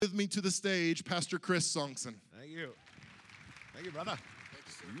With me to the stage, Pastor Chris Songson. Thank you. Thank you, brother.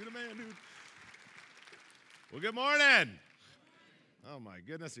 You the man, dude. Well, good morning. Oh, my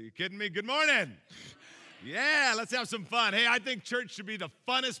goodness. Are you kidding me? Good morning. Yeah, let's have some fun. Hey, I think church should be the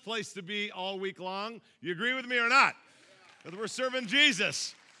funnest place to be all week long. You agree with me or not? Because we're serving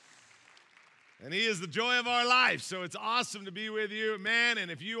Jesus. And he is the joy of our life. So it's awesome to be with you, man.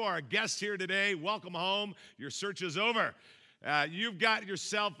 And if you are a guest here today, welcome home. Your search is over. You've got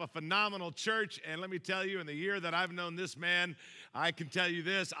yourself a phenomenal church, and let me tell you, in the year that I've known this man, I can tell you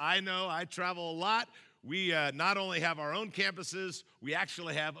this. I know I travel a lot. We not only have our own campuses, we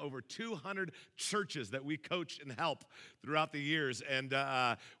actually have over 200 churches that we coach and help throughout the years, and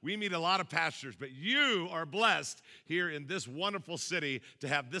we meet a lot of pastors, but you are blessed here in this wonderful city to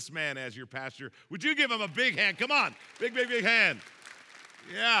have this man as your pastor. Would you give him a big hand? Come on, big, big, big hand.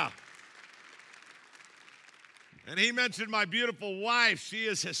 Yeah. And he mentioned my beautiful wife. She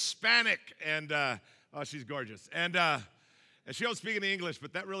is Hispanic, and she's gorgeous. And she don't speak any English,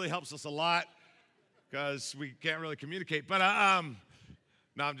 but that really helps us a lot because we can't really communicate. But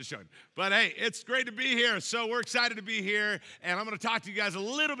no, I'm just joking. But hey, it's great to be here. So we're excited to be here, and I'm going to talk to you guys a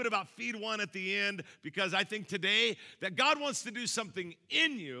little bit about Feed One at the end because I think today that God wants to do something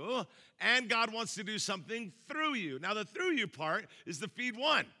in you, and God wants to do something through you. Now, the through you part is the Feed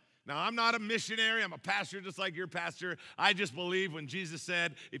One. Now, I'm not a missionary. I'm a pastor just like your pastor. I just believe when Jesus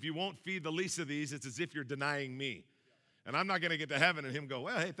said, if you won't feed the least of these, it's as if you're denying me. And I'm not going to get to heaven and him go,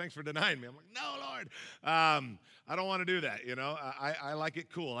 well, hey, thanks for denying me. I'm like, no, Lord. I don't want to do that, you know. I like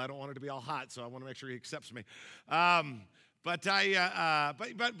it cool. I don't want it to be all hot, so I want to make sure he accepts me. But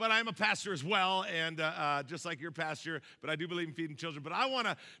I'm a pastor as well, and just like your pastor, but I do believe in feeding children. But I want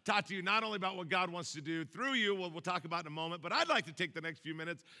to talk to you not only about what God wants to do through you, we'll talk about in a moment, but I'd like to take the next few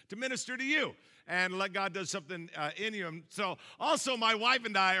minutes to minister to you and let God do something in you. And so also my wife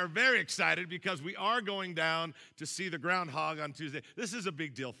and I are very excited because we are going down to see the groundhog on Tuesday. This is a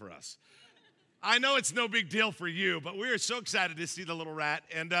big deal for us. I know it's no big deal for you, but we are so excited to see the little rat,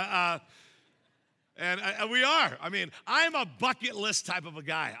 and we are. I mean, I'm a bucket list type of a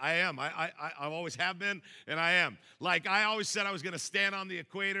guy. I am. I always have been, and I am. Like, I always said I was going to stand on the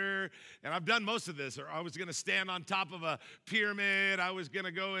equator, and I've done most of this. Or I was going to stand on top of a pyramid. I was going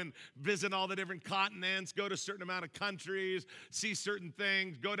to go and visit all the different continents, go to a certain amount of countries, see certain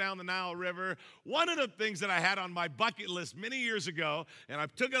things, go down the Nile River. One of the things that I had on my bucket list many years ago, and I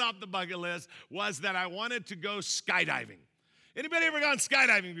took it off the bucket list, was that I wanted to go skydiving. Anybody ever gone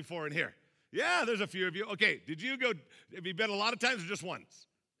skydiving before in here? Yeah, there's a few of you. Okay, have you been a lot of times or just once?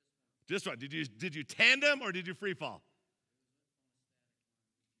 Just one. Did you tandem or did you free fall?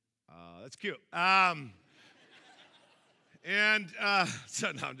 That's cute. So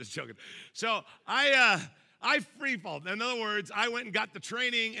no, I'm just joking. So I free fall. In other words, I went and got the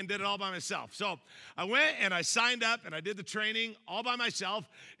training and did it all by myself. So I went and I signed up and I did the training all by myself.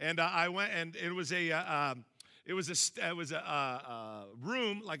 And I went and it was a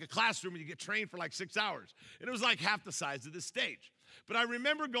room, like a classroom, and you get trained for like 6 hours. And it was like half the size of this stage. But I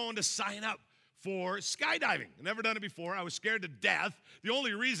remember going to sign up for skydiving. I'd never done it before. I was scared to death. The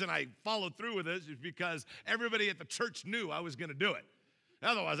only reason I followed through with it is because everybody at the church knew I was going to do it.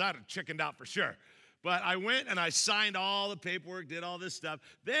 Otherwise, I'd have chickened out for sure. But I went and I signed all the paperwork, did all this stuff.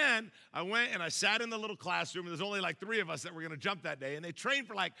 Then I went and I sat in the little classroom, and there's only like 3 of us that were going to jump that day, and they trained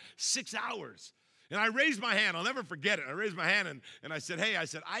for like 6 hours. And I raised my hand. I'll never forget it. I raised my hand, and I said, hey,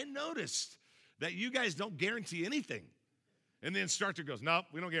 I noticed that you guys don't guarantee anything. And the instructor goes, nope,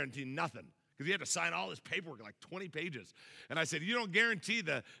 we don't guarantee nothing. Because he had to sign all this paperwork, like 20 pages. And I said, you don't guarantee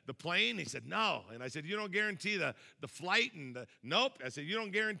the plane? He said, no. And I said, you don't guarantee the flight? And nope. I said, you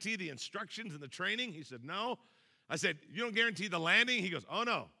don't guarantee the instructions and the training? He said, no. I said, you don't guarantee the landing? He goes, oh,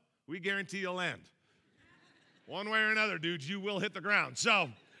 no, we guarantee you'll land. One way or another, dudes, you will hit the ground. So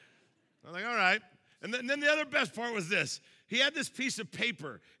I'm like, all right. And then the other best part was this. He had this piece of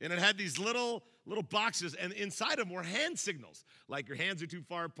paper, and it had these little boxes, and inside them were hand signals. Like your hands are too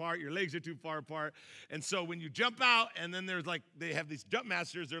far apart, your legs are too far apart. And so when you jump out, and then they have these jump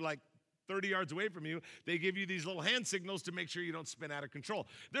masters, they're like 30 yards away from you. They give you these little hand signals to make sure you don't spin out of control.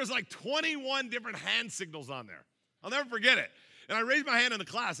 There's like 21 different hand signals on there. I'll never forget it. And I raised my hand in the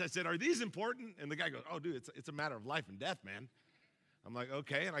class. I said, are these important? And the guy goes, oh, dude, it's a matter of life and death, man. I'm like,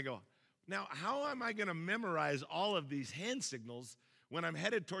 okay. And I go, now, how am I going to memorize all of these hand signals when I'm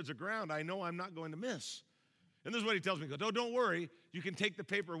headed towards the ground? I know I'm not going to miss. And this is what he tells me. He goes, oh, don't worry. You can take the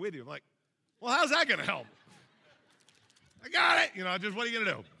paper with you. I'm like, well, how's that going to help? I got it. Just what are you going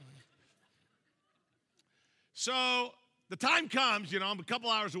to do? So the time comes, I'm a couple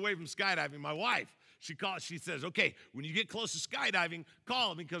hours away from skydiving. My wife, She says, okay, when you get close to skydiving,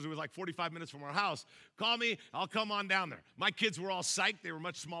 call me, because it was like 45 minutes from our house. Call me, I'll come on down there. My kids were all psyched. They were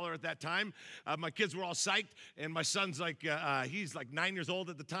much smaller at that time. My kids were all psyched, and my son's like, he's like 9 years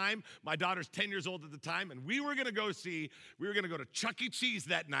old at the time. My daughter's 10 years old at the time, and we were gonna go to Chuck E. Cheese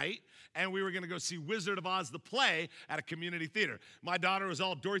that night, and we were gonna go see Wizard of Oz, the play, at a community theater. My daughter was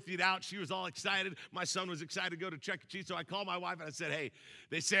all Dorothy'd out. She was all excited. My son was excited to go to Chuck E. Cheese, so I called my wife and I said, hey,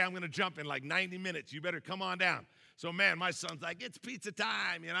 they say I'm gonna jump in like 90 minutes. You better come on down. So, man, my son's like, it's pizza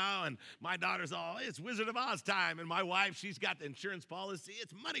time, and my daughter's all, it's Wizard of Oz time. And my wife, she's got the insurance policy.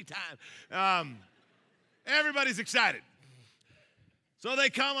 It's money time. Everybody's excited. So they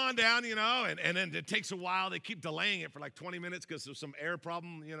come on down, and then it takes a while. They keep delaying it for like 20 minutes because there's some air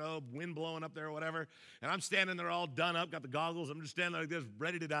problem, wind blowing up there or whatever. And I'm standing there all done up, got the goggles. I'm just standing there like this,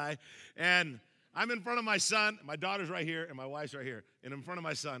 ready to die. And I'm in front of my son. My daughter's right here, and my wife's right here. And in front of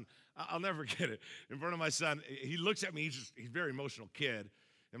my son, I'll never forget it. In front of my son, he looks at me. He's a very emotional kid.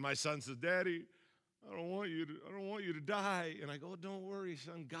 And my son says, Daddy, I don't want you to die. And I go, don't worry,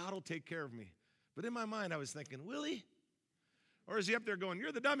 son. God will take care of me. But in my mind, I was thinking, will he? Or is he up there going,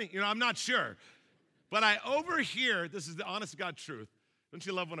 you're the dummy? I'm not sure. But I overhear, this is the honest to God truth. Don't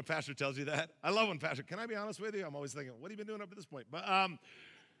you love when a pastor tells you that? I love when pastor, can I be honest with you? I'm always thinking, what have you been doing up to this point? But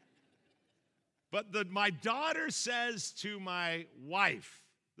my daughter says to my wife,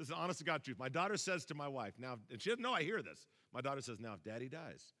 this is the honest to God truth. My daughter says to my wife, now, and she doesn't know I hear this. My daughter says, now, if Daddy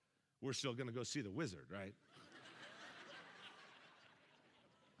dies, we're still going to go see the Wizard, right?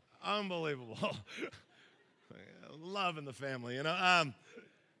 Unbelievable. Love in the family,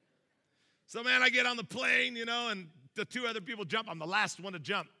 So, man, I get on the plane, and the two other people jump. I'm the last one to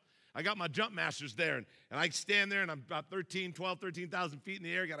jump. I got my jump masters there, and I stand there, and I'm about 13,000 feet in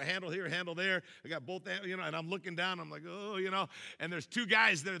the air. Got a handle here, a handle there. I got both, and I'm looking down. I'm like, oh, and there's two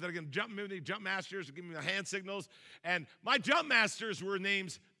guys there that are going to jump me, jump masters, give me the hand signals. And my jump masters were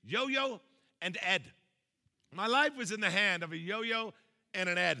names Yo-Yo and Ed. My life was in the hand of a Yo-Yo and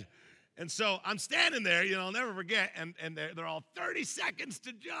an Ed. And so I'm standing there, I'll never forget, and they're all 30 seconds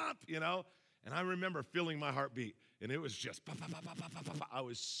to jump, And I remember feeling my heartbeat. And it was just, I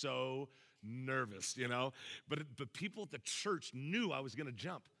was so nervous, But people at the church knew I was going to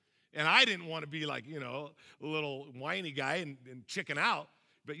jump. And I didn't want to be like, a little whiny guy and chicken out.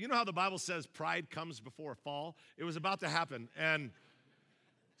 But you know how the Bible says pride comes before a fall? It was about to happen. And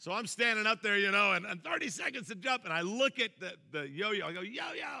so I'm standing up there, and 30 seconds to jump. And I look at the yo-yo. I go,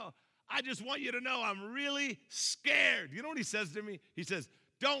 yo-yo, I just want you to know I'm really scared. You know what he says to me? He says,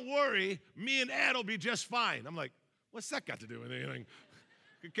 don't worry, me and Ed will be just fine. I'm like, what's that got to do with anything?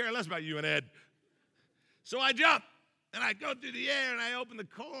 Could care less about you and Ed. So I jump, and I go through the air, and I open the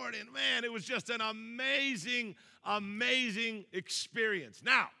cord, and man, it was just an amazing, amazing experience.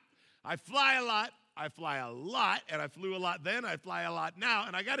 Now, I fly a lot, and I flew a lot then, I fly a lot now,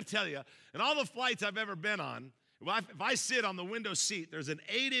 and I got to tell you, in all the flights I've ever been on, if I sit on the window seat, there's an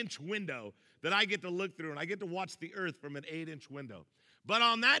 8-inch window that I get to look through, and I get to watch the earth from an 8-inch window. But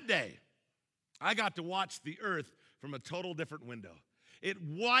on that day, I got to watch the earth from a total different window. It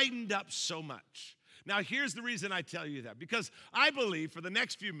widened up so much. Now, here's the reason I tell you that. Because I believe for the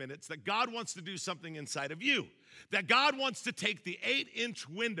next few minutes that God wants to do something inside of you. That God wants to take the 8-inch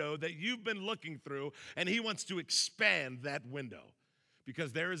window that you've been looking through, and he wants to expand that window.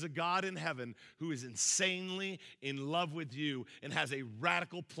 Because there is a God in heaven who is insanely in love with you and has a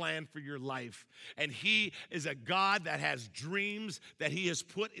radical plan for your life. And he is a God that has dreams that he has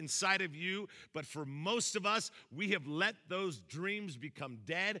put inside of you. But for most of us, we have let those dreams become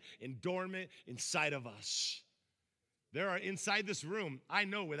dead and dormant inside of us. There are inside this room, I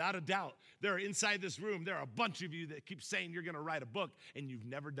know without a doubt, there are a bunch of you that keep saying you're going to write a book and you've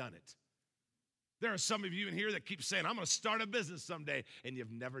never done it. There are some of you in here that keep saying, I'm going to start a business someday, and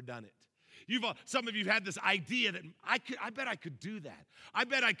you've never done it. Some of you have had this idea that I bet I could do that. I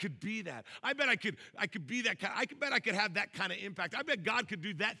bet I could be that. I bet I could be that kind. I bet I could have that kind of impact. I bet God could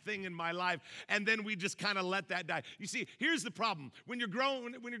do that thing in my life. And then we just kind of let that die. You see, here's the problem. When you're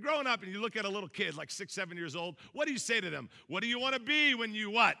growing up and you look at a little kid like 6, 7 years old, what do you say to them? What do you want to be when you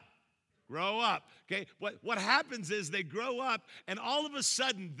what? Grow up, okay? What happens is they grow up, and all of a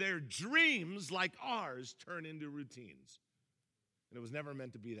sudden, their dreams, like ours, turn into routines. And it was never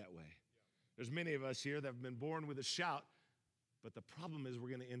meant to be that way. There's many of us here that have been born with a shout, but the problem is we're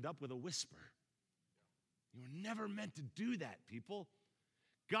going to end up with a whisper. You were never meant to do that, people.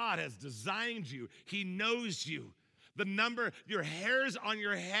 God has designed you. He knows you. Your hairs on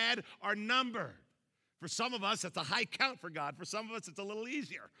your head are numbered. For some of us, that's a high count for God. For some of us, it's a little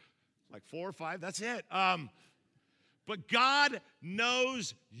easier. Like 4 or 5, that's it. But But God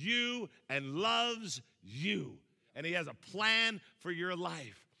knows you and loves you. And he has a plan for your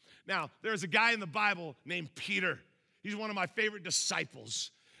life. Now, there's a guy in the Bible named Peter. He's one of my favorite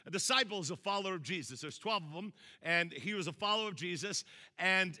disciples. A disciple is a follower of Jesus. There's 12 of them, and he was a follower of Jesus.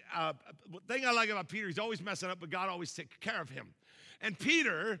 And the thing I like about Peter, he's always messing up, but God always takes care of him. And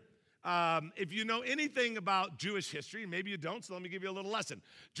Peter, if you know anything about Jewish history, maybe you don't, so let me give you a little lesson.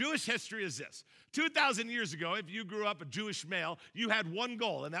 Jewish history is this. 2,000 years ago, if you grew up a Jewish male, you had one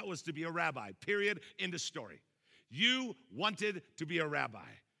goal, and that was to be a rabbi, period, end of story. You wanted to be a rabbi.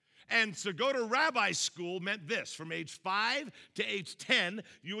 And to go to rabbi school meant this. From age 5 to age 10,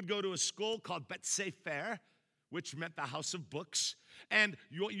 you would go to a school called Bet Sefer, which meant the house of books. And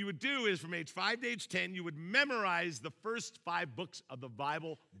what you would do is from age 5 to age 10, you would memorize the first 5 books of the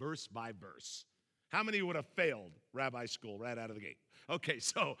Bible verse by verse. How many would have failed rabbi school right out of the gate? Okay,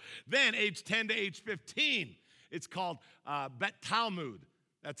 so then age 10 to age 15, it's called Bet Talmud.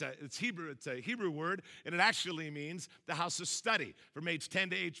 It's Hebrew. It's a Hebrew word, and it actually means the house of study. From age 10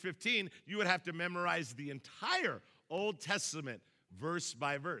 to age 15, you would have to memorize the entire Old Testament verse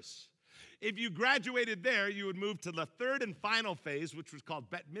by verse. If you graduated there, you would move to the third and final phase, which was called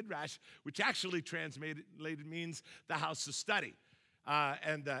Bet Midrash, which actually translated means the house of study,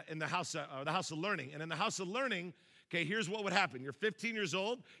 and in the house of learning. And in the house of learning, okay, here's what would happen. You're 15 years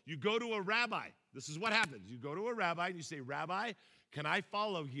old. You go to a rabbi. This is what happens. You go to a rabbi and you say, "Rabbi, can I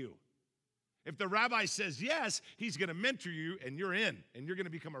follow you?" If the rabbi says yes, he's going to mentor you, and you're in, and you're going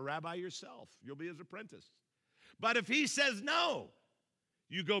to become a rabbi yourself. You'll be his apprentice. But if he says no,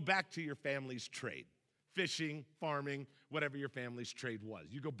 you go back to your family's trade, fishing, farming, whatever your family's trade was.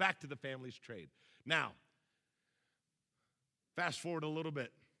 You go back to the family's trade. Now, fast forward a little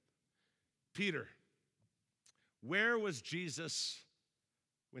bit. Peter, where was Jesus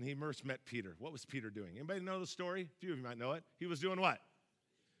when he first met Peter? What was Peter doing? Anybody know the story? A few of you might know it. He was doing what?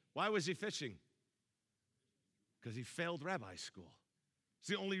 Why was he fishing? Because he failed rabbi school. It's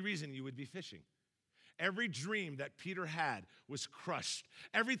the only reason you would be fishing. Every dream that Peter had was crushed.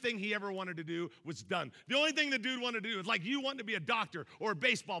 Everything he ever wanted to do was done. The only thing the dude wanted to do is like you wanting to be a doctor or a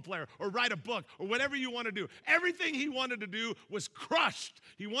baseball player or write a book or whatever you want to do. Everything he wanted to do was crushed.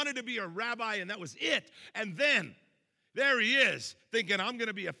 He wanted to be a rabbi, and that was it. And then there he is thinking, I'm going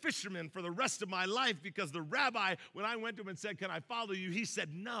to be a fisherman for the rest of my life, because the rabbi, when I went to him and said, "Can I follow you?" he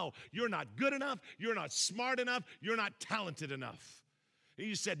said, "No, you're not good enough. You're not smart enough. You're not talented enough." And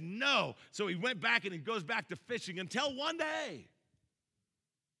he said, "No." So he went back and he goes back to fishing until one day,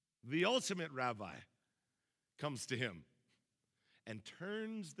 the ultimate rabbi comes to him and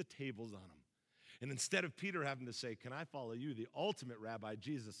turns the tables on him. And instead of Peter having to say, "Can I follow you?" the ultimate rabbi,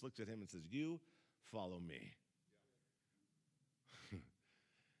 Jesus, looks at him and says, "You follow me."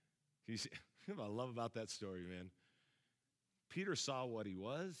 You see, what I love about that story, man. Peter saw what he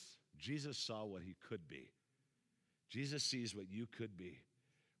was. Jesus saw what he could be. Jesus sees what you could be.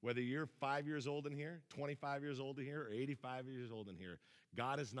 Whether you're 5 years old in here, 25 years old in here, or 85 years old in here,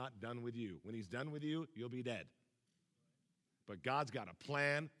 God is not done with you. When he's done with you, you'll be dead. But God's got a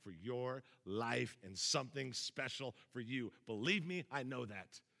plan for your life and something special for you. Believe me, I know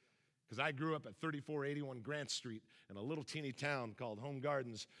that. Because I grew up at 3481 Grant Street in a little teeny town called Home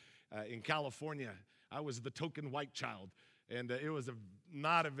Gardens in California. I was the token white child. And it was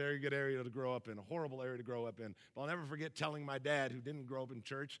not a very good area to grow up in, a horrible area to grow up in. But I'll never forget telling my dad, who didn't grow up in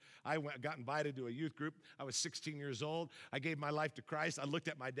church, got invited to a youth group. I was 16 years old. I gave my life to Christ. I looked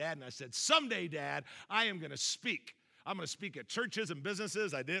at my dad and I said, "Someday, Dad, I am going to speak. I'm going to speak at churches and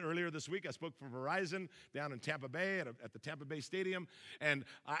businesses." I did earlier this week. I spoke for Verizon down in Tampa Bay at the Tampa Bay Stadium. And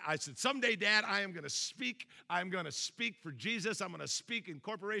I said, "Someday, Dad, I am going to speak. I'm going to speak for Jesus. I'm going to speak in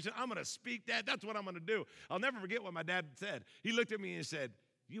corporation. I'm going to speak, Dad. That's what I'm going to do." I'll never forget what my dad said. He looked at me and he said,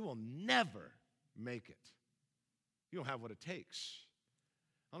 "You will never make it. You don't have what it takes."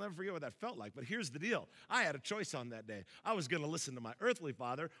 I'll never forget what that felt like. But here's the deal. I had a choice on that day. I was going to listen to my earthly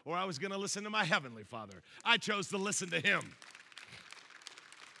father, or I was going to listen to my heavenly Father. I chose to listen to him.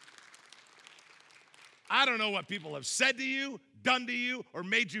 I don't know what people have said to you, done to you, or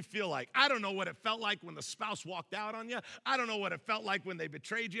made you feel like. I don't know what it felt like when the spouse walked out on you. I don't know what it felt like when they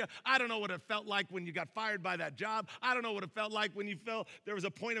betrayed you. I don't know what it felt like when you got fired by that job. I don't know what it felt like when you felt there was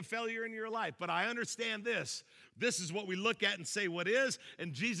a point of failure in your life. But I understand this. This is what we look at and say what is,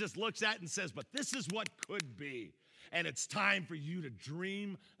 and Jesus looks at and says, but this is what could be. And it's time for you to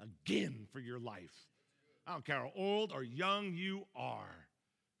dream again for your life. I don't care how old or young you are.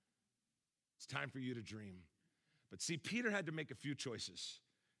 It's time for you to dream. But see, Peter had to make a few choices.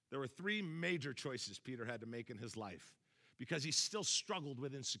 There were three major choices Peter had to make in his life because he still struggled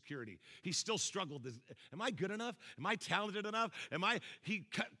with insecurity. He still struggled. Am I good enough? Am I talented enough? He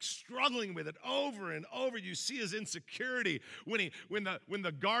kept struggling with it over and over. You see his insecurity when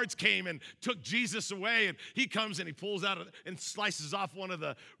the guards came and took Jesus away, and he comes and he pulls out and slices off one of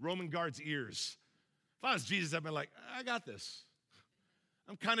the Roman guards' ears. If I was Jesus, I'd been like, I got this.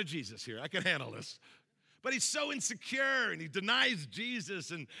 I'm kind of Jesus here. I can handle this. But he's so insecure, and he denies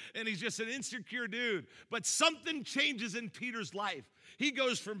Jesus, and he's just an insecure dude. But something changes in Peter's life. He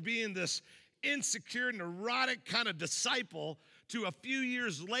goes from being this insecure, neurotic kind of disciple to a few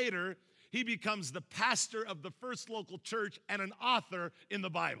years later, he becomes the pastor of the first local church and an author in the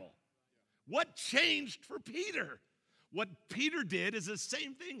Bible. What changed for Peter? What Peter did is the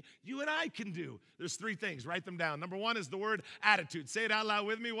same thing you and I can do. There's 3 things. Write them down. Number 1 is the word attitude. Say it out loud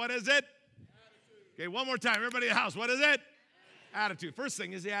with me. What is it? Okay, one more time. Everybody in the house, what is it? Attitude. First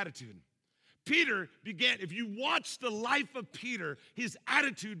thing is the attitude. Peter began, if you watch the life of Peter, his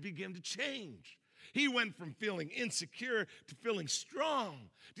attitude began to change. He went from feeling insecure to feeling strong.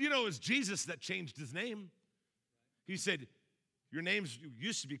 Do you know it was Jesus that changed his name? He said, your name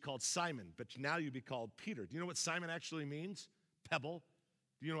used to be called Simon, but now you be called Peter. Do you know what Simon actually means? Pebble.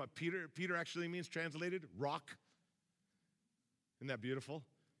 Do you know what Peter actually means translated? Rock. Isn't that beautiful?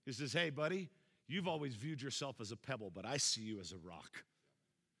 He says, hey, buddy, you've always viewed yourself as a pebble, but I see you as a rock.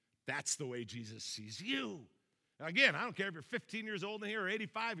 That's the way Jesus sees you. Now again, I don't care if you're 15 years old in here or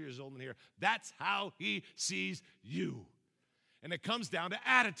 85 years old in here. That's how he sees you. And it comes down to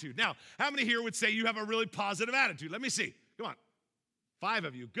attitude. Now, how many here would say you have a really positive attitude? Let me see. Come on. 5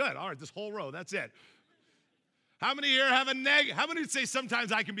 of you. Good. All right, this whole row. That's it. How many here have a negative? How many would say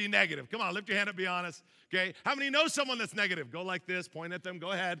sometimes I can be negative? Come on, lift your hand up, be honest. Okay. How many know someone that's negative? Go like this, point at them,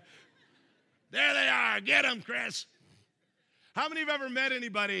 go ahead. There they are. Get them, Chris. How many have ever met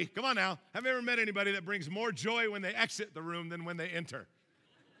anybody? Come on now. Have you ever met anybody that brings more joy when they exit the room than when they enter?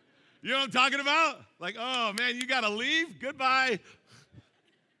 You know what I'm talking about? Like, oh, man, you got to leave? Goodbye.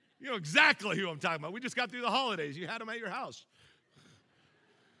 You know exactly who I'm talking about. We just got through the holidays. You had them at your house.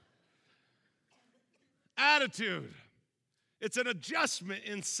 Attitude. It's an adjustment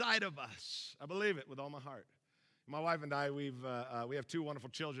inside of us. I believe it with all my heart. My wife and I, we have 2 wonderful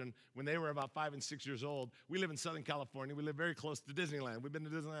children. When they were about 5 and 6 years old, we live in Southern California. We live very close to Disneyland. We've been to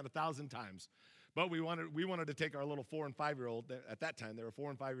Disneyland 1,000 times. But we wanted to take our little 4 and 5-year-old. At that time, they were 4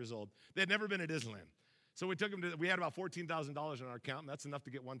 and 5 years old. They had never been to Disneyland. So we took them to, we had about $14,000 in our account, and that's enough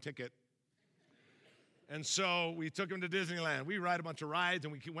to get 1 ticket. And so we took them to Disneyland. We ride a bunch of rides,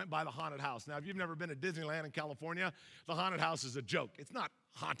 and we went by the haunted house. Now, if you've never been to Disneyland in California, the haunted house is a joke. It's not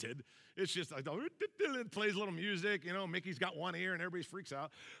haunted. It's just like, it plays a little music. You know, Mickey's got 1 ear, and everybody freaks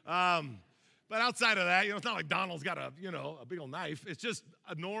out. But outside of that, you know, it's not like Donald's got a big old knife. It's just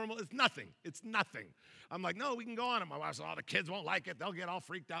a normal, it's nothing. It's nothing. I'm like, no, we can go on it. My wife said, oh, the kids won't like it. They'll get all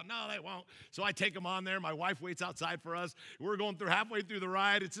freaked out. No, they won't. So I take them on there. My wife waits outside for us. We're going through halfway through the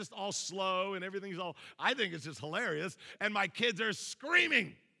ride. It's just all slow and everything's all, I think it's just hilarious. And my kids are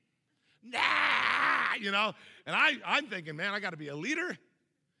screaming, nah, you know. And I'm thinking, man, I got to be a leader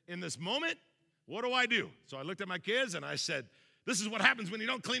in this moment. What do I do? So I looked at my kids and I said, this is what happens when you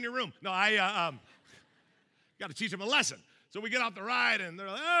don't clean your room. No, I got to teach them a lesson. So we get off the ride, and they're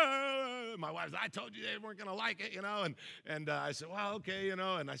like, oh. My wife said, I told you they weren't going to like it, you know. And I said, well, okay, you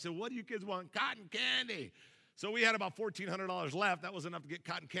know. And I said, what do you kids want? Cotton candy. So we had about $1,400 left. That was enough to get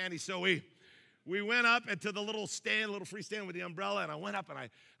cotton candy. So we went up into the little stand, little free stand with the umbrella, and I went up and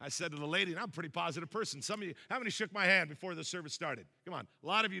I said to the lady, and I'm a pretty positive person. Some of you, how many shook my hand before the service started? Come on. A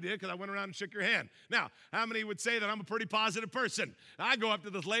lot of you did, because I went around and shook your hand. Now, how many would say that I'm a pretty positive person? I go up to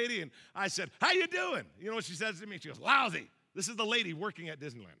this lady, and I said, how you doing? You know what she says to me? She goes, lousy. This is the lady working at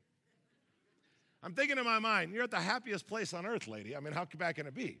Disneyland. I'm thinking in my mind, you're at the happiest place on earth, lady. I mean, how bad can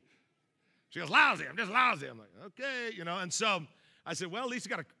it be? She goes, lousy. I'm just lousy. I'm like, okay, you know. And so I said, well, at least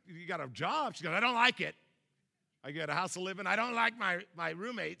you got a job. She goes, I don't like it. I got a house to live in. I don't like my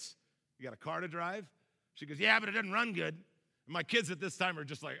roommates. You got a car to drive? She goes, yeah, but it doesn't run good. And my kids at this time are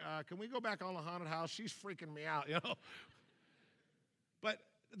just like, can we go back on the haunted house? She's freaking me out, you know. But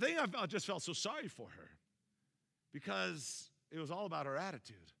the thing I just felt so sorry for her, because it was all about her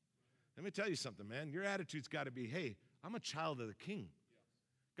attitude. Let me tell you something, man. Your attitude's got to be, hey, I'm a child of the King.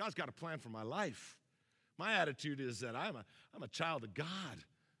 God's got a plan for my life. My attitude is that I'm a child of God.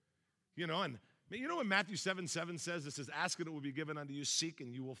 You know, and you know what Matthew 7:7 says? It says, ask and it will be given unto you, seek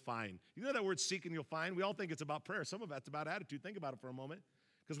and you will find. You know that word seek and you'll find? We all think it's about prayer. Some of that's about attitude. Think about it for a moment.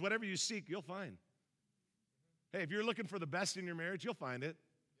 Because whatever you seek, you'll find. Hey, if you're looking for the best in your marriage, you'll find it.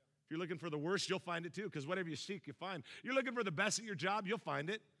 If you're looking for the worst, you'll find it too, because whatever you seek, you find. You're looking for the best at your job, you'll find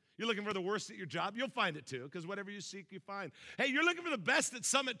it. You're looking for the worst at your job, you'll find it too, because whatever you seek, you find. Hey, you're looking for the best at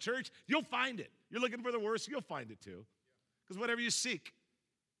Summit Church, you'll find it. You're looking for the worst, you'll find it too. Because whatever you seek,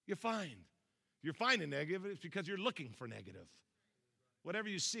 you find. If you're finding negative, it's because you're looking for negative. Whatever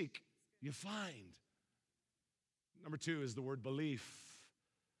you seek, you find. Number 2 is the word belief.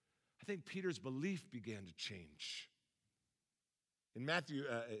 I think Peter's belief began to change. In Matthew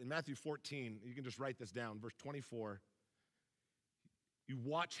 14, you can just write this down, verse 24. You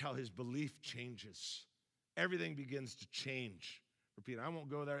watch how his belief changes. Everything begins to change for Peter. I won't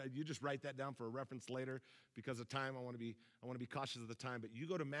go there. You just write that down for a reference later because of time. I want to be cautious of the time. But you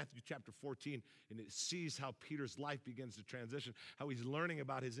go to Matthew chapter 14, and it sees how Peter's life begins to transition, how he's learning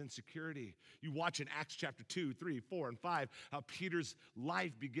about his insecurity. You watch in Acts chapter 2, 3, 4, and 5, how Peter's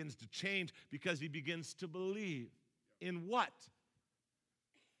life begins to change because he begins to believe. In what?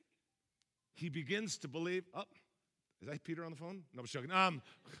 He begins to believe. Oh, is that Peter on the phone? No, I was joking.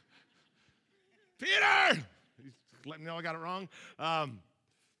 Peter! He's letting me know I got it wrong.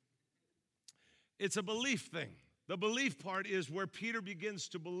 It's a belief thing. The belief part is where Peter begins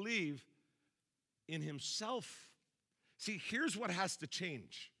to believe in himself. See, here's what has to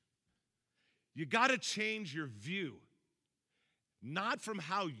change. You got to change your view. Not from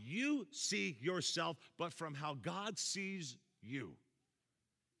how you see yourself, but from how God sees you.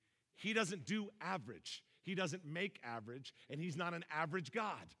 He doesn't do average. He doesn't make average, and he's not an average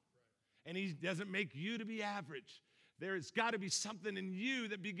God. And he doesn't make you to be average. There's got to be something in you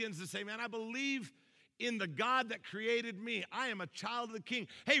that begins to say, man, I believe in the God that created me. I am a child of the King.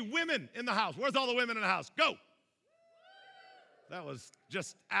 Hey, women in the house. Where's all the women in the house? Go. That was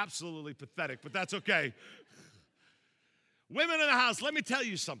just absolutely pathetic, but that's okay. Women in the house, let me tell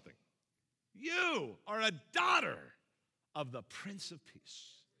you something. You are a daughter of the Prince of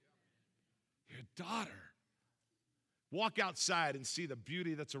Peace. You're a daughter. Walk outside and see the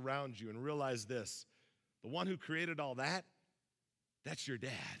beauty that's around you and realize this. The one who created all that, that's your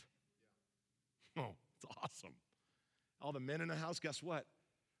dad. Oh, it's awesome. All the men in the house, guess what?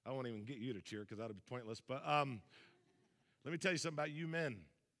 I won't even get you to cheer because that would be pointless. But let me tell you something about you men.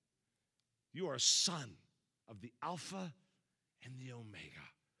 You are a son of the Alpha and the Omega.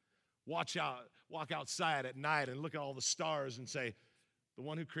 Walk outside at night and look at all the stars and say, the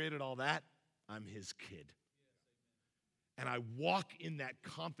one who created all that, I'm his kid. And I walk in that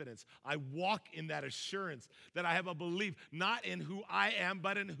confidence. I walk in that assurance that I have a belief not in who I am,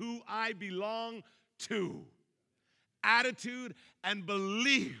 but in who I belong to. Attitude and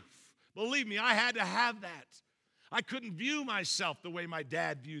belief. Believe me, I had to have that. I couldn't view myself the way my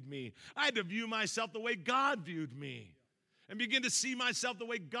dad viewed me. I had to view myself the way God viewed me. And begin to see myself the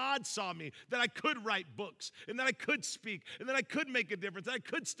way God saw me, that I could write books, and that I could speak, and that I could make a difference, and I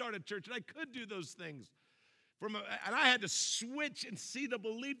could start a church, and I could do those things. And I had to switch and see the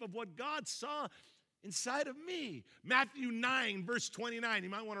belief of what God saw inside of me. Matthew 9, verse 29, you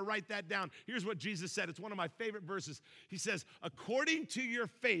might want to write that down. Here's what Jesus said. It's one of my favorite verses. He says, according to your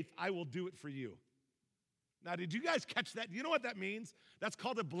faith, I will do it for you. Now, did you guys catch that? Do you know what that means? That's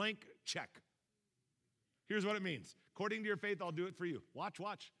called a blank check. Here's what it means. According to your faith, I'll do it for you. Watch.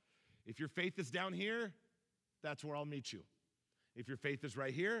 If your faith is down here, that's where I'll meet you. If your faith is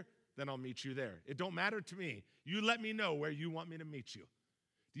right here, then I'll meet you there. It don't matter to me. You let me know where you want me to meet you.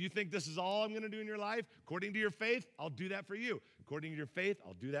 Do you think this is all I'm going to do in your life? According to your faith, I'll do that for you. According to your faith,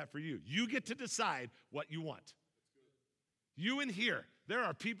 I'll do that for you. You get to decide what you want. You in here, there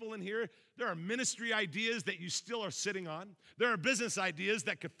are people in here, there are ministry ideas that you still are sitting on. There are business ideas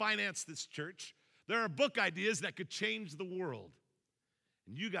that could finance this church. There are book ideas that could change the world.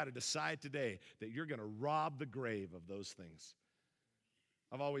 And you got to decide today that you're going to rob the grave of those things.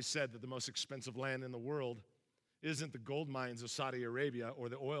 I've always said that the most expensive land in the world isn't the gold mines of Saudi Arabia or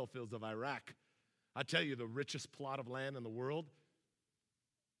the oil fields of Iraq. I tell you, the richest plot of land in the world,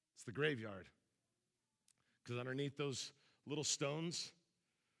 it's the graveyard. Because underneath those little stones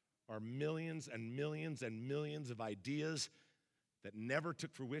are millions and millions and millions of ideas that never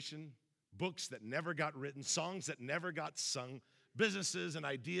took fruition, books that never got written, songs that never got sung, businesses and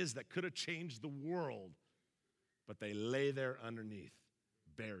ideas that could have changed the world, but they lay there underneath,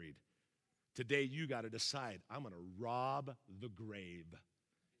 buried. Today, you got to decide, I'm going to rob the grave.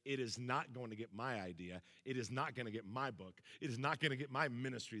 It is not going to get my idea. It is not going to get my book. It is not going to get my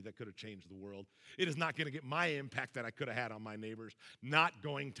ministry that could have changed the world. It is not going to get my impact that I could have had on my neighbors. Not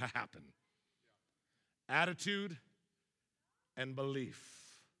going to happen. Attitude and belief.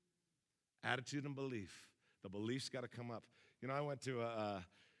 Attitude and belief. The belief's got to come up. You know, I went to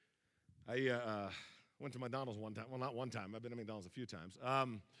McDonald's one time. Well, not one time. I've been to McDonald's a few times.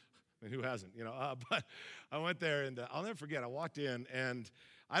 I mean, who hasn't, But I went there, and I'll never forget, I walked in, and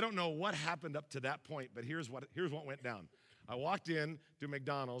I don't know what happened up to that point, but here's what went down. I walked in to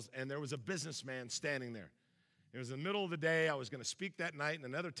McDonald's, and there was a businessman standing there. It was in the middle of the day. I was going to speak that night in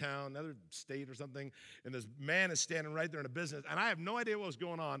another town, another state or something, and this man is standing right there in a business, and I have no idea what was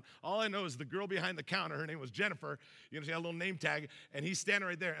going on. All I know is the girl behind the counter, her name was Jennifer, she had a little name tag, and he's standing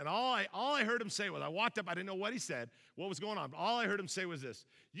right there, and all I heard him say was, I walked up, I didn't know what he said, what was going on, but all I heard him say was this: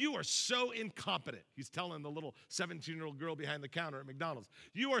 "You are so incompetent." He's telling the little 17-year-old girl behind the counter at McDonald's,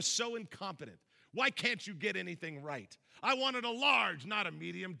 "You are so incompetent. Why can't you get anything right? I wanted a large, not a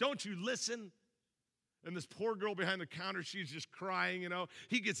medium. Don't you listen?" And this poor girl behind the counter, she's just crying,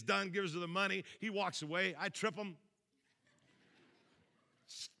 He gets done, gives her the money. He walks away. I trip him.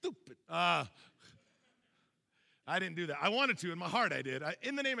 Stupid. I didn't do that. I wanted to. In my heart, I did.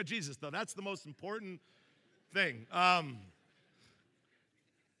 In the name of Jesus, though. That's the most important thing.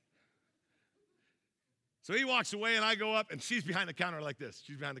 So he walks away, and I go up, and she's behind the counter like this.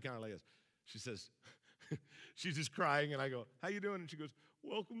 She's behind the counter like this. She says, she's just crying, and I go, "How you doing?" And she goes,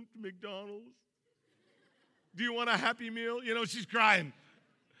 "Welcome to McDonald's. Do you want a Happy Meal?" She's crying.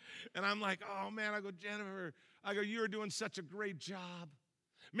 And I'm like, "Oh, man." I go, "Jennifer," "you are doing such a great job.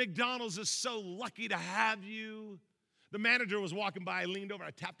 McDonald's is so lucky to have you." The manager was walking by. I leaned over.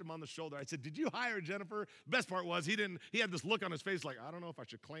 I tapped him on the shoulder. I said, "Did you hire Jennifer?" The best part was he had this look on his face like, I don't know if I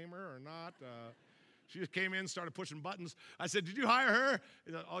should claim her or not. She just came in, started pushing buttons. I said, "Did you hire her?"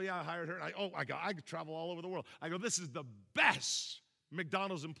 He said, "Oh, yeah, I hired her." And I could travel all over the world. I go, "This is the best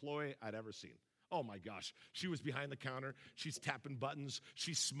McDonald's employee I'd ever seen." Oh, my gosh. She was behind the counter. She's tapping buttons.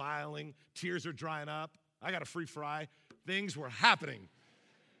 She's smiling. Tears are drying up. I got a free fry. Things were happening.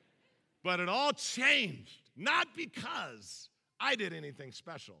 But it all changed, not because I did anything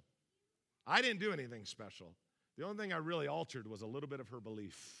special. I didn't do anything special. The only thing I really altered was a little bit of her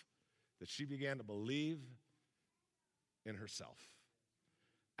belief, that she began to believe in herself.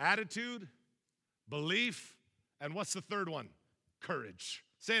 Attitude, belief, and what's the third one? Courage.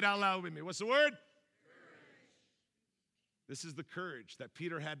 Say it out loud with me. What's the word? Courage. This is the courage that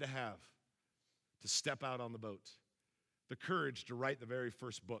Peter had to have to step out on the boat. The courage to write the very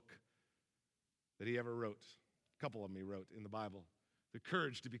first book that he ever wrote. A couple of them he wrote in the Bible. The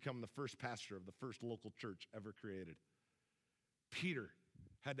courage to become the first pastor of the first local church ever created. Peter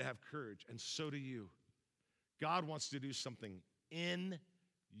had to have courage, and so do you. God wants to do something in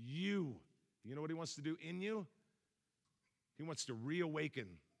you. You know what he wants to do in you? He wants to reawaken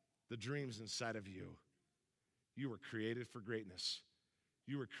the dreams inside of you. You were created for greatness.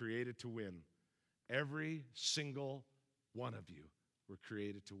 You were created to win. Every single one of you were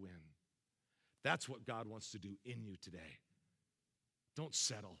created to win. That's what God wants to do in you today. Don't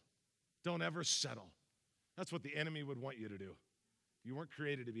settle. Don't ever settle. That's what the enemy would want you to do. You weren't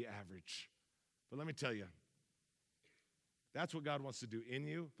created to be average. But let me tell you, that's what God wants to do in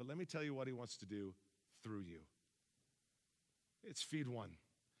you, but let me tell you what he wants to do through you. It's Feed One.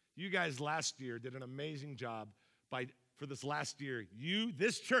 You guys last year did an amazing job for this last year.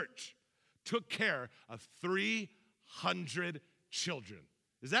 This church, took care of 300 children.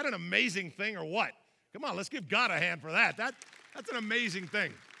 Is that an amazing thing or what? Come on, let's give God a hand for that. That's an amazing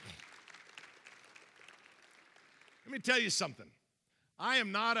thing. Let me tell you something. I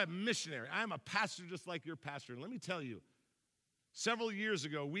am not a missionary. I am a pastor just like your pastor. And let me tell you, several years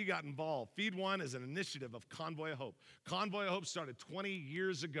ago, we got involved. Feed One is an initiative of Convoy of Hope. Convoy of Hope started 20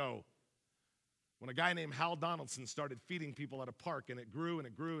 years ago when a guy named Hal Donaldson started feeding people at a park, and it grew and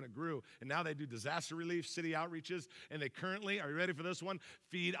it grew and it grew. And now they do disaster relief, city outreaches, and they currently, are you ready for this one,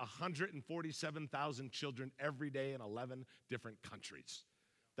 feed 147,000 children every day in 11 different countries.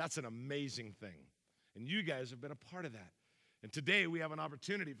 That's an amazing thing. And you guys have been a part of that. And today we have an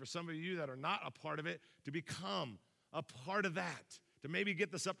opportunity for some of you that are not a part of it to become a part of that, to maybe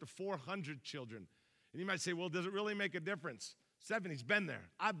get this up to 400 children. And you might say, well, does it really make a difference? Stephanie's been there.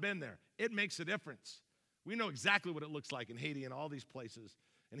 I've been there. It makes a difference. We know exactly what it looks like in Haiti and all these places.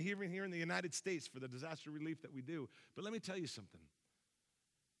 And even here in the United States for the disaster relief that we do. But let me tell you something.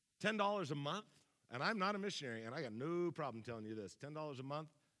 $10 a month, and I'm not a missionary, and I got no problem telling you this. $10 a month,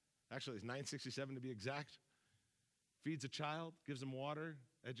 actually it's $9.67 to be exact, feeds a child, gives them water,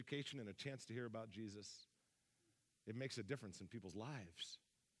 education, and a chance to hear about Jesus. It makes a difference in people's lives.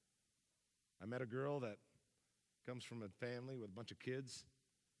 I met a girl that comes from a family with a bunch of kids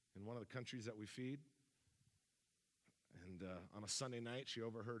in one of the countries that we feed. And on a Sunday night, she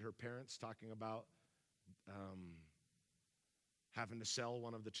overheard her parents talking about having to sell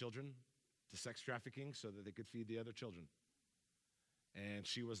one of the children to sex trafficking so that they could feed the other children. And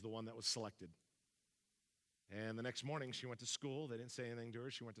she was the one that was selected. And the next morning, she went to school. They didn't say anything to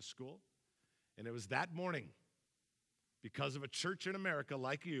her. She went to school. And it was that morning, because of a church in America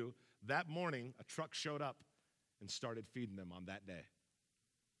like you, that morning, a truck showed up and started feeding them on that day.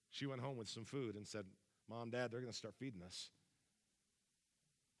 She went home with some food and said, Mom, Dad, they're going to start feeding us.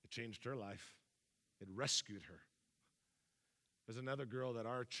 It changed her life. It rescued her. There's another girl that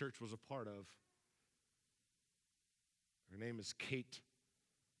our church was a part of. Her name is Kate.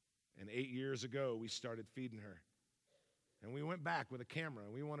 And 8 years ago, we started feeding her. And we went back with a camera,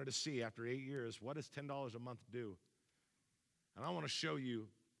 and we wanted to see, after 8 years, what does $10 a month do? And I want to show you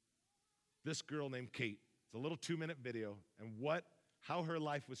this girl named Kate. It's a little 2-minute video, and how her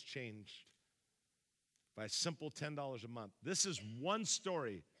life was changed by a simple $10 a month. This is one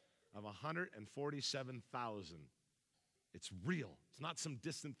story of 147,000. It's real. It's not some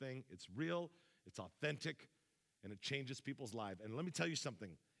distant thing. It's real, it's authentic, and it changes people's lives. And let me tell you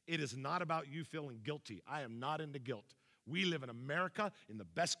something. It is not about you feeling guilty. I am not into guilt. We live in America, in the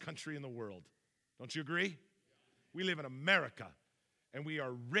best country in the world. Don't you agree? We live in America, and we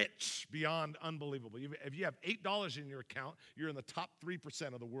are rich beyond unbelievable. If you have $8 in your account, you're in the top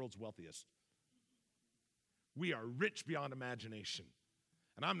 3% of the world's wealthiest. We are rich beyond imagination.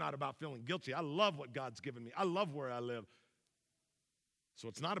 And I'm not about feeling guilty. I love what God's given me. I love where I live. So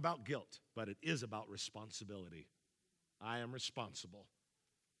it's not about guilt, but it is about responsibility. I am responsible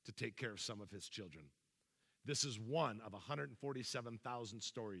to take care of some of his children. This is one of 147,000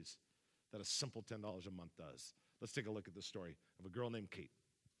 stories that a simple $10 a month does. Let's take a look at the story of a girl named Kate.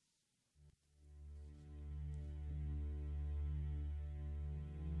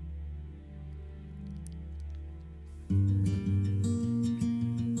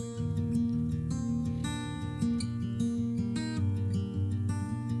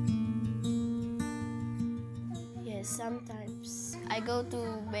 Yes, sometimes I go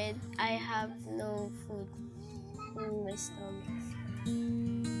to bed, I have no food in my stomach.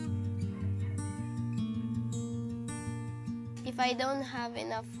 If I don't have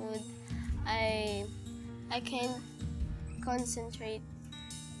enough food, I can't concentrate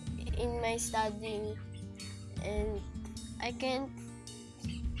in my studying, and I can't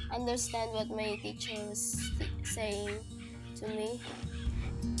understand what my teacher was saying to me.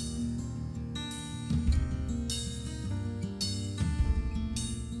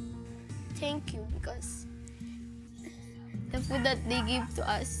 Thank you, because the food that they give to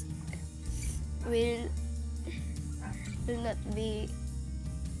us will not be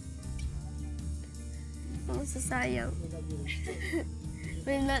masasayang.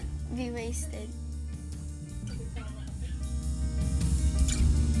 Will not be wasted.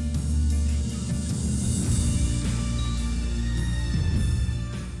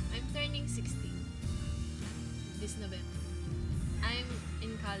 I'm turning 16 this November. I'm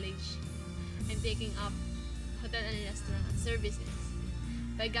in college. I'm taking up hotel and restaurant services.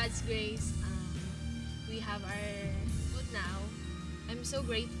 By God's grace, we have our food now. I'm so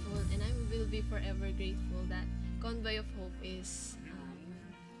grateful, and I will be forever grateful that Convoy of Hope is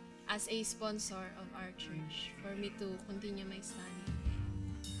as a sponsor of our church for me to continue my study,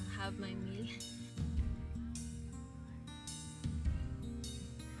 have my meal.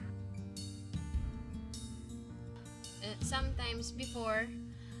 Sometimes before,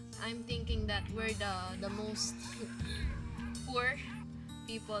 I'm thinking that we're the most poor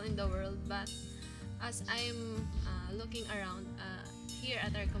people in the world, but as I'm looking around here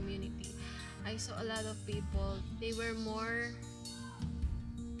at our community, I saw a lot of people. They were more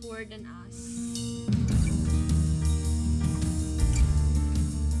poor than us.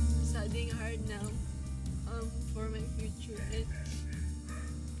 Studying hard now for my future, and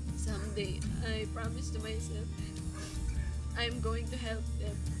someday I promise to myself I'm going to help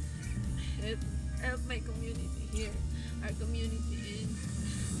them. Help my community here, our community in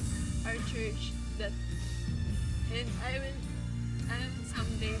our church, and I will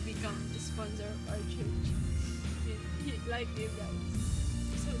someday become the sponsor of our church. Like you guys,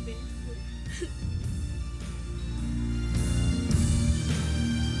 I'm so thankful.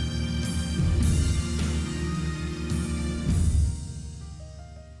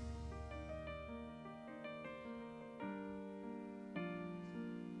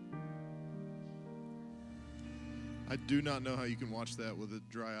 I do not know how you can watch that with a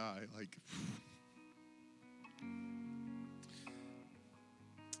dry eye. Like,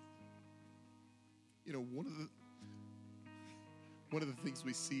 you know, one of the things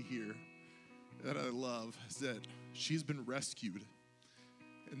we see here that I love is that she's been rescued,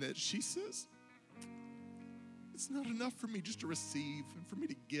 and that she says, it's not enough for me just to receive and for me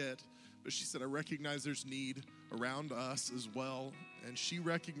to get, but she said, I recognize there's need around us as well, and she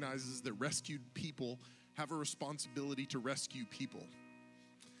recognizes that rescued people have a responsibility to rescue people.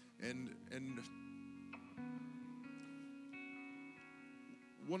 And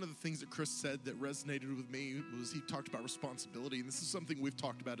one of the things that Chris said that resonated with me was he talked about responsibility, and this is something we've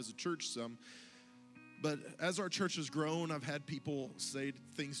talked about as a church some. But as our church has grown, I've had people say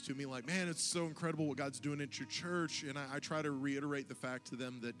things to me like, man, it's so incredible what God's doing at your church. And I try to reiterate the fact to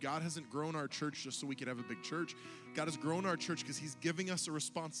them that God hasn't grown our church just so we could have a big church. God has grown our church because he's giving us a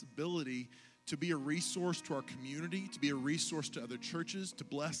responsibility to be a resource to our community, to be a resource to other churches, to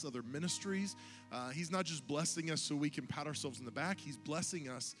bless other ministries. He's not just blessing us so we can pat ourselves in the back. He's blessing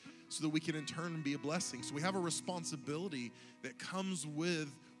us so that we can in turn be a blessing. So we have a responsibility that comes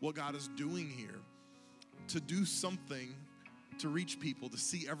with what God is doing here, to do something to reach people, to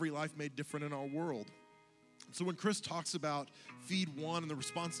see every life made different in our world. So when Chris talks about Feed One and the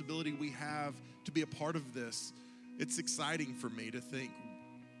responsibility we have to be a part of this, it's exciting for me to think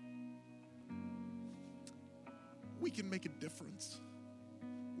we can make a difference.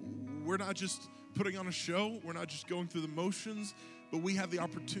 We're not just putting on a show, we're not just going through the motions, but we have the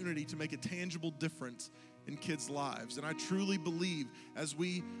opportunity to make a tangible difference in kids' lives. And I truly believe as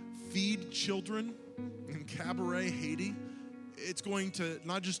we feed children in Cabaret, Haiti, it's going to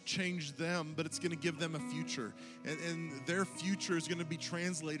not just change them, but it's going to give them a future. And their future is going to be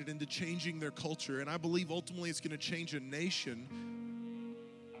translated into changing their culture. And I believe ultimately it's going to change a nation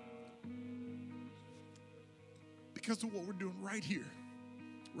because of what we're doing right here,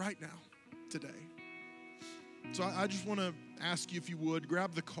 right now, today. So I just want to ask you, if you would,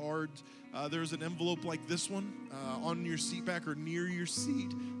 grab the cards. There's an envelope like this one on your seat back or near your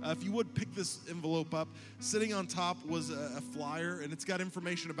seat. If you would pick this envelope up, sitting on top was a flyer, and it's got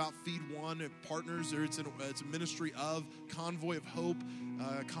information about Feed One, partners. It's a ministry of Convoy of Hope.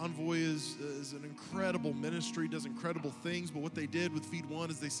 Convoy is an incredible ministry, does incredible things, but what they did with Feed One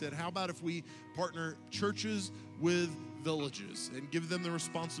is they said, how about if we partner churches with villages and give them the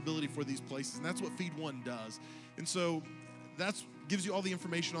responsibility for these places? And that's what Feed One does. And so that's gives you all the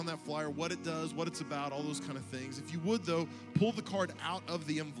information on that flyer, what it does, what it's about, all those kind of things. If you would, though, pull the card out of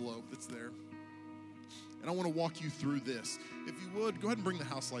the envelope that's there. And I want to walk you through this. If you would, go ahead and bring the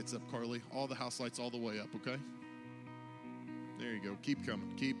house lights up, Carly. All the house lights all the way up, okay? There you go. Keep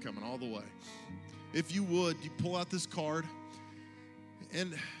coming all the way. If you would, you pull out this card,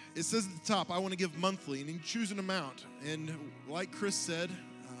 and it says at the top, I want to give monthly, and you choose an amount. And like Chris said,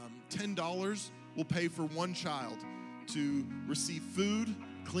 $10 will pay for one child to receive food,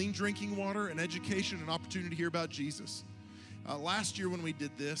 clean drinking water, and education, and opportunity to hear about Jesus. Last year when we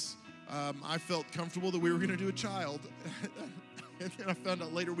did this, I felt comfortable that we were going to do a child. And then I found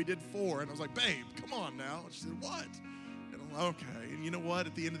out later we did 4. And I was like, babe, come on now. And she said, what? And I'm like, okay. And you know what?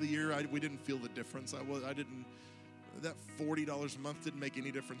 At the end of the year, we didn't feel the difference. That $40 a month didn't make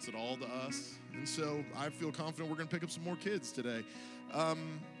any difference at all to us. And so I feel confident we're going to pick up some more kids today.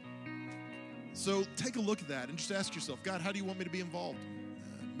 So take a look at that and just ask yourself, God, how do you want me to be involved?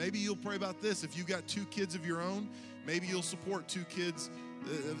 Maybe you'll pray about this. If you've got 2 kids of your own, maybe you'll support 2 kids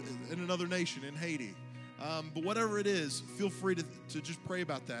in another nation, in Haiti. But whatever it is, feel free to just pray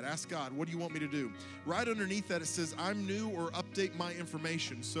about that. Ask God, what do you want me to do? Right underneath that, it says, I'm new, or update my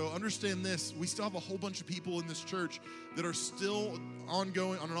information. So understand this. We still have a whole bunch of people in this church that are still on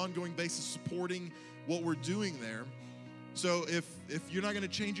an ongoing basis supporting what we're doing there. So if you're not going to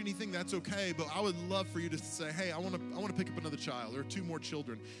change anything, that's okay. But I would love for you to say, hey, I want to pick up another child or 2 more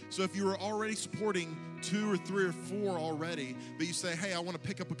children. So if you were already supporting 2 or 3 or 4 already, but you say, hey, I want to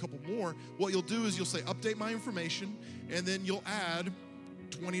pick up a couple more, what you'll do is you'll say, update my information, and then you'll add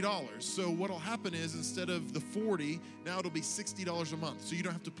 $20. So what'll happen is instead of the $40, now it'll be $60 a month. So you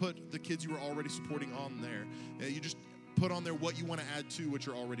don't have to put the kids you were already supporting on there. You just put on there what you want to add to what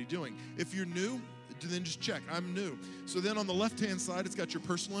you're already doing. If you're new, then just check, I'm new. So then on the left-hand side, it's got your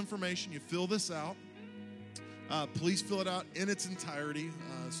personal information. You fill this out. Please fill it out in its entirety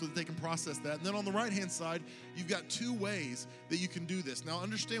so that they can process that. And then on the right-hand side, you've got 2 ways that you can do this. Now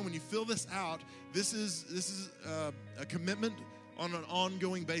understand, when you fill this out, this is a commitment on an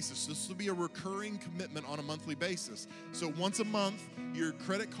ongoing basis. This will be a recurring commitment on a monthly basis. So once a month, your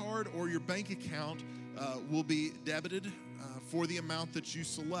credit card or your bank account will be debited for the amount that you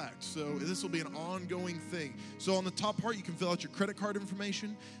select. So this will be an ongoing thing. So on the top part, you can fill out your credit card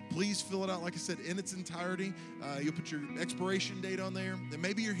information. Please fill it out, like I said, in its entirety. You'll put your expiration date on there. Then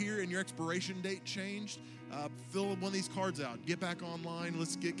maybe you're here and your expiration date changed. Fill one of these cards out. Get back online.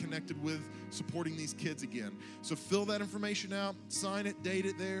 Let's get connected with supporting these kids again. So fill that information out, sign it, date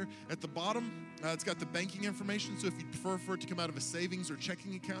it there. At the bottom, it's got the banking information. So if you prefer for it to come out of a savings or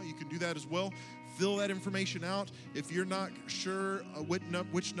checking account, you can do that as well. Fill that information out. If you're not not sure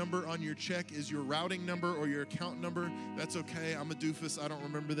which number on your check is your routing number or your account number, that's okay. I'm a doofus. I don't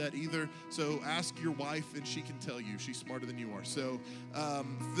remember that either. So ask your wife and she can tell you. She's smarter than you are. So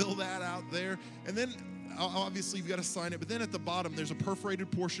fill that out there. And then obviously you've got to sign it. But then at the bottom, there's a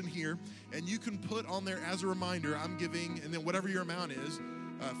perforated portion here. And you can put on there as a reminder, I'm giving, and then whatever your amount is,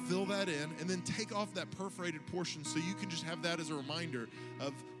 fill that in, and then take off that perforated portion so you can just have that as a reminder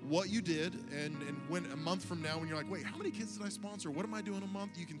of what you did, and when a month from now when you're like, wait, how many kids did I sponsor? What am I doing a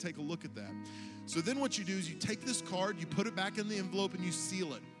month? You can take a look at that. So then what you do is you take this card, you put it back in the envelope, and you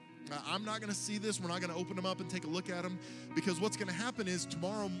seal it. I'm not going to see this. We're not going to open them up and take a look at them, because what's going to happen is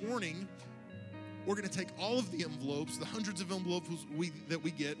tomorrow morning, we're going to take all of the envelopes, the hundreds of envelopes that we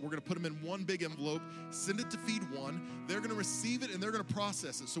get. We're going to put them in one big envelope, send it to Feed One. They're going to receive it, and they're going to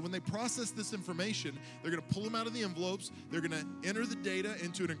process it. So when they process this information, they're going to pull them out of the envelopes. They're going to enter the data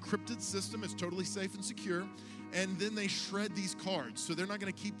into an encrypted system. It's totally safe and secure. And then they shred these cards. So they're not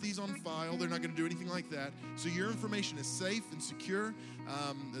going to keep these on file. They're not going to do anything like that. So your information is safe and secure.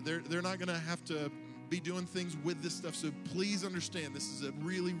 They're not going to have to be doing things with this stuff. So please understand, this is a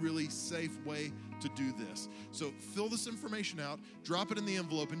really, really safe way to do this. So fill this information out, drop it in the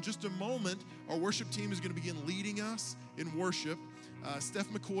envelope. In just a moment, our worship team is going to begin leading us in worship. Steph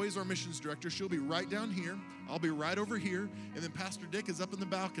McCoy is our missions director. She'll be right down here. I'll be right over here. And then Pastor Dick is up in the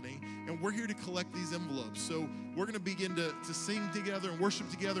balcony. And we're here to collect these envelopes. So we're going to begin to sing together and worship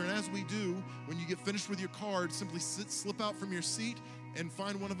together. And as we do, when you get finished with your card, simply slip out from your seat and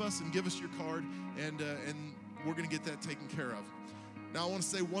find one of us and give us your card. And we're going to get that taken care of. Now, I want to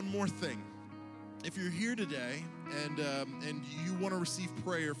say one more thing. If you're here today and you want to receive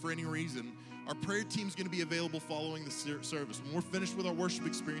prayer for any reason, our prayer team is going to be available following the service. When we're finished with our worship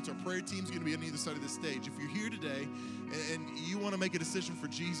experience, our prayer team is going to be on either side of the stage. If you're here today and you want to make a decision for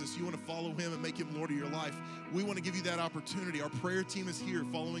Jesus, you want to follow him and make him Lord of your life, we want to give you that opportunity. Our prayer team is here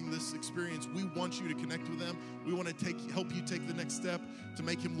following this experience. We want you to connect with them. We want to help you take the next step to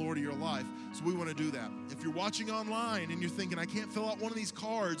make him Lord of your life. So we want to do that. If you're watching online and you're thinking, I can't fill out one of these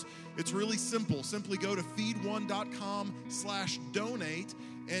cards, it's really simple. Simply go to feedone.com/donate.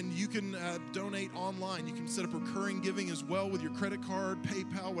 And you can donate online. You can set up recurring giving as well with your credit card,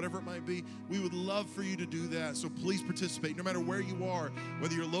 PayPal, whatever it might be. We would love for you to do that. So please participate. No matter where you are,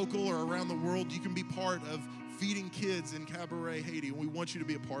 whether you're local or around the world, you can be part of feeding kids in Cabaret, Haiti. And we want you to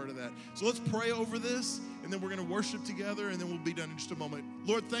be a part of that. So let's pray over this, and then we're going to worship together, and then we'll be done in just a moment.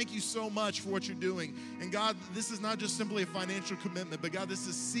 Lord, thank you so much for what you're doing. And God, this is not just simply a financial commitment, but God, this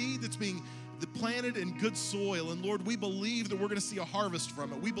is seed that's being planted in good soil. And Lord, we believe that we're going to see a harvest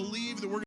from it. We believe that we're